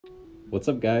What's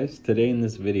up guys? Today in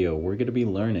this video we're going to be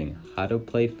learning how to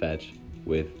play fetch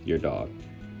with your dog.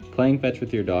 Playing fetch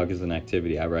with your dog is an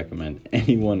activity I recommend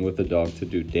anyone with a dog to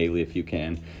do daily if you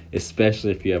can,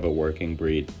 especially if you have a working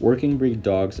breed. Working breed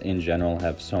dogs in general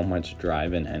have so much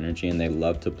drive and energy and they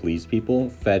love to please people.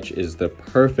 Fetch is the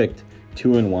perfect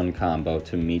two-in-one combo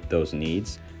to meet those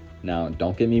needs. Now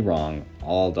don't get me wrong,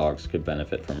 all dogs could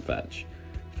benefit from fetch.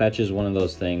 Fetch is one of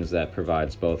those things that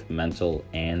provides both mental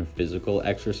and physical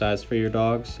exercise for your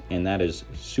dogs, and that is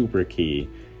super key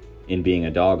in being a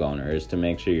dog owner, is to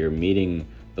make sure you're meeting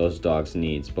those dogs'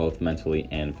 needs both mentally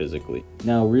and physically.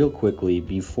 Now real quickly,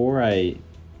 before I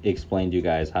explain to you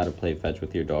guys how to play fetch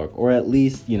with your dog, or at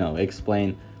least,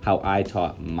 explain how I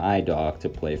taught my dog to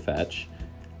play fetch,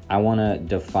 I want to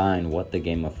define what the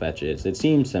game of fetch is. It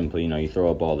seems simple, you throw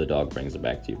a ball, the dog brings it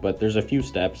back to you, but there's a few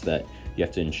steps that you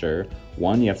have to ensure.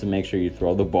 One, you have to make sure you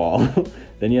throw the ball.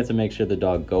 Then you have to make sure the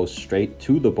dog goes straight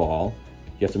to the ball.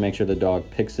 You have to make sure the dog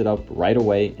picks it up right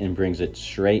away and brings it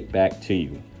straight back to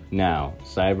you. Now,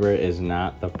 Cyber is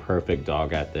not the perfect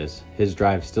dog at this. His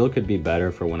drive still could be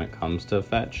better for when it comes to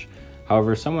fetch.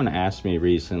 However, someone asked me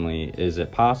recently, is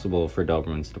it possible for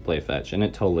Dobermans to play fetch? And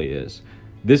it totally is.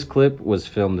 This clip was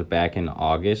filmed back in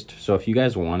August, so if you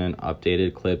guys want an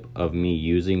updated clip of me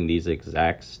using these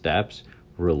exact steps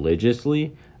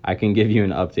religiously, I can give you an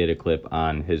updated clip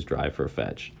on his drive for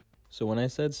fetch. So when I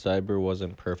said Cyber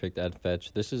wasn't perfect at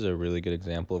fetch, this is a really good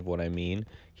example of what I mean.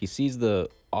 He sees the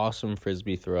awesome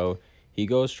frisbee throw, he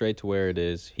goes straight to where it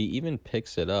is, he even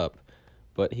picks it up,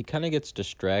 but he kind of gets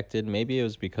distracted. Maybe it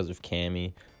was because of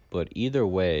Cammy, but either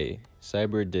way,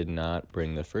 Cyber did not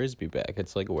bring the frisbee back.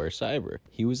 It's like, where's Cyber?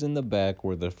 He was in the back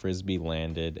where the frisbee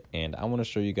landed, and I want to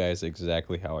show you guys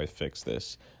exactly how I fixed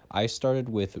this. I started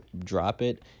with drop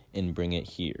it and bring it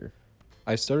here.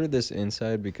 I started this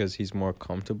inside because he's more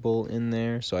comfortable in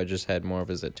there, so I just had more of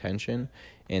his attention.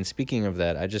 And speaking of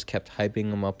that, I just kept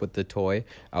hyping him up with the toy.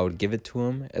 I would give it to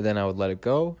him, and then I would let it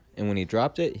go, and when he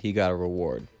dropped it, he got a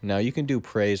reward. Now you can do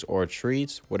praise or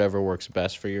treats, whatever works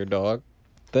best for your dog.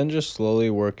 Then just slowly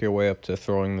work your way up to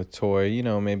throwing the toy,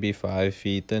 maybe 5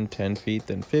 feet, then 10 feet,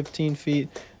 then 15 feet.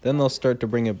 Then they'll start to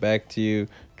bring it back to you,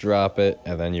 drop it,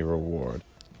 and then you reward.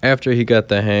 After he got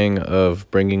the hang of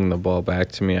bringing the ball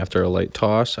back to me after a light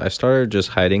toss, I started just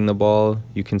hiding the ball.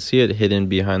 You can see it hidden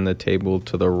behind the table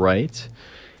to the right.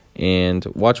 And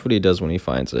watch what he does when he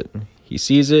finds it. He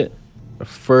sees it. The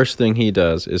first thing he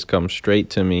does is come straight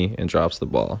to me and drops the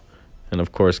ball. And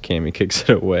of course, Cammy kicks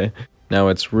it away. Now,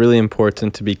 it's really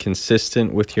important to be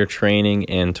consistent with your training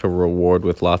and to reward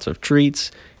with lots of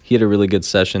treats. He had a really good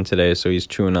session today, so he's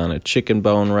chewing on a chicken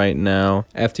bone right now.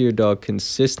 After your dog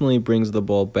consistently brings the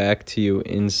ball back to you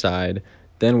inside,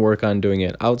 then work on doing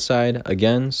it outside.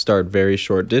 Again, start very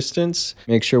short distance.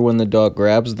 Make sure when the dog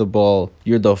grabs the ball,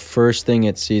 you're the first thing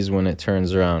it sees when it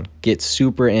turns around. Get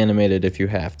super animated if you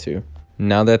have to.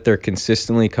 Now that they're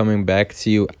consistently coming back to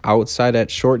you outside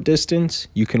at short distance,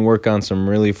 you can work on some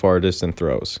really far distant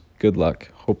throws. Good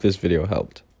luck. Hope this video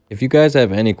helped. If you guys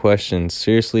have any questions,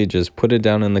 seriously, just put it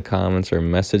down in the comments or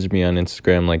message me on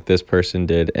Instagram like this person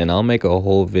did, and I'll make a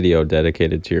whole video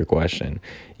dedicated to your question.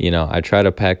 I try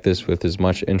to pack this with as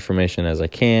much information as I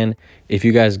can. If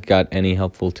you guys got any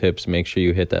helpful tips, make sure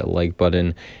you hit that like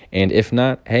button. And if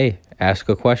not, hey, ask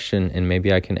a question and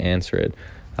maybe I can answer it.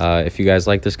 If you guys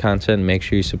like this content, make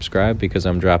sure you subscribe because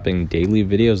I'm dropping daily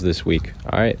videos this week.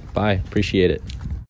 All right, bye. Appreciate it.